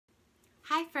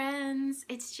Hi friends,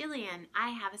 it's Jillian. I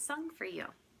have a song for you.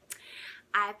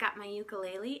 I've got my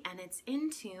ukulele and it's in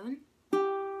tune.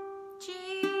 G,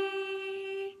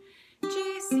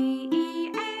 G, C,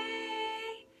 E,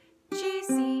 A, G,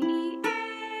 C, E,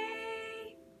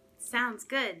 A. Sounds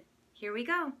good. Here we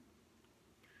go.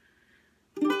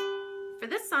 For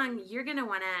this song, you're gonna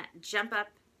wanna jump up,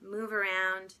 move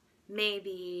around,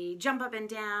 maybe jump up and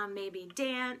down, maybe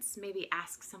dance, maybe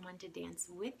ask someone to dance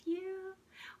with you,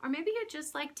 or maybe you'd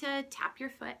just like to tap your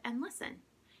foot and listen.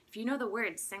 If you know the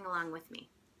words, sing along with me.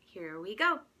 Here we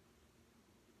go.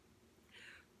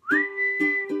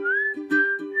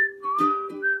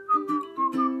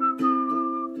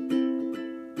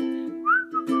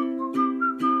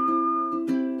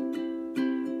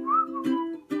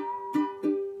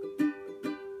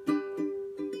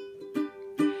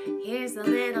 Here's a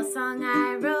little song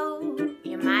I wrote.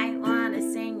 You might want to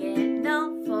sing it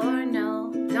note for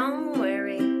note. Don't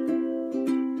worry.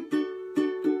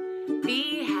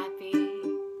 Be happy.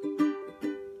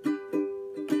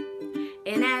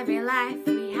 In every life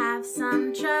we have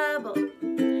some trouble.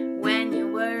 When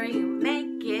you worry, you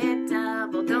make it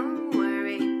double. Don't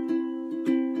worry.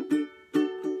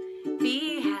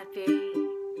 Be happy.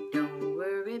 Don't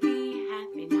worry, be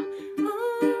happy now.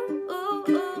 Ooh, ooh,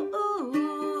 ooh,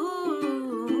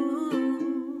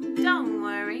 ooh. Don't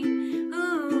worry.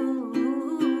 Ooh,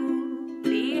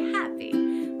 be happy.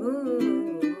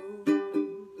 Ooh,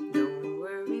 don't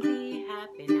worry, be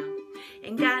happy now.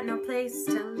 Ain't got no place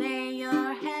to lay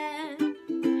your head.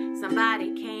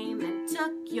 Somebody came and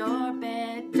took your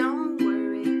bed. Don't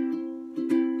worry.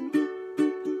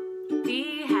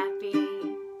 Be happy.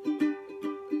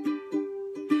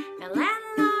 The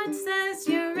landlord says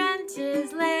your rent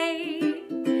is late.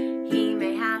 He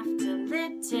may have to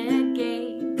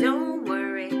litigate. Don't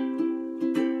worry.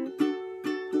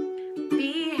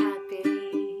 Be happy.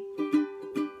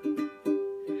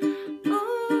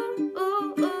 Ooh,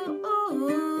 ooh, ooh,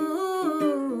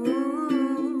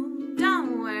 ooh.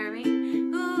 Don't worry.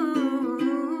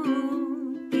 Ooh,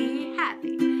 be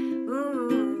happy.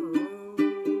 Ooh,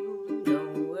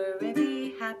 don't worry,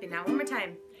 be happy. Now one more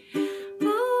time. Ooh,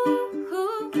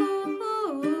 ooh, ooh,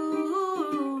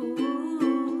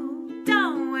 ooh.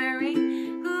 Don't worry.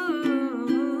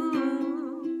 Ooh,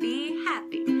 be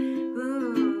happy.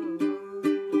 Ooh.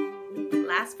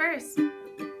 Last verse.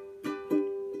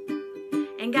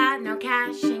 Ain't got no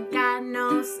cash, ain't got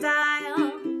no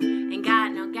style, ain't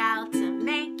got no gal to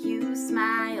make you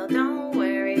smile. Don't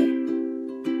worry.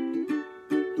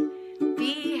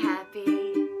 Be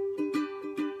happy.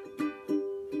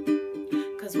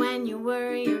 'Cause when you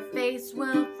worry, your face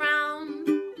will frown,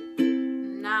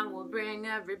 and that will bring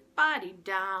everybody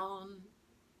down.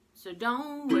 So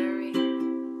don't worry.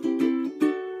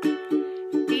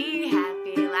 Be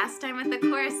happy. Last time with the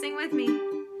chorus, sing with me.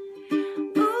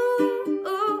 Ooh,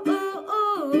 ooh, ooh,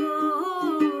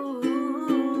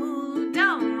 ooh.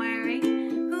 Don't worry.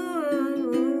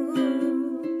 Ooh,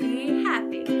 be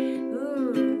happy.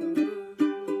 Ooh,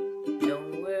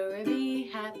 don't worry, be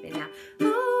happy now.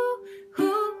 Ooh,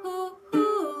 ooh, ooh,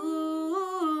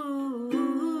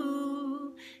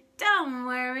 ooh. Don't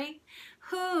worry.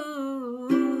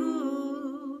 Ooh,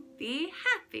 be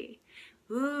happy.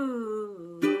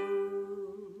 Ooh,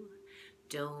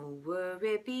 don't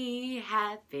worry, be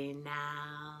happy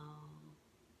now.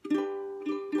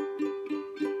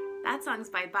 That song's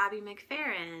by Bobby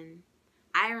McFerrin.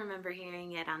 I remember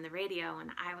hearing it on the radio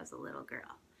when I was a little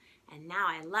girl, and now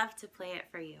I love to play it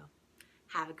for you.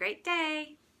 Have a great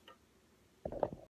day.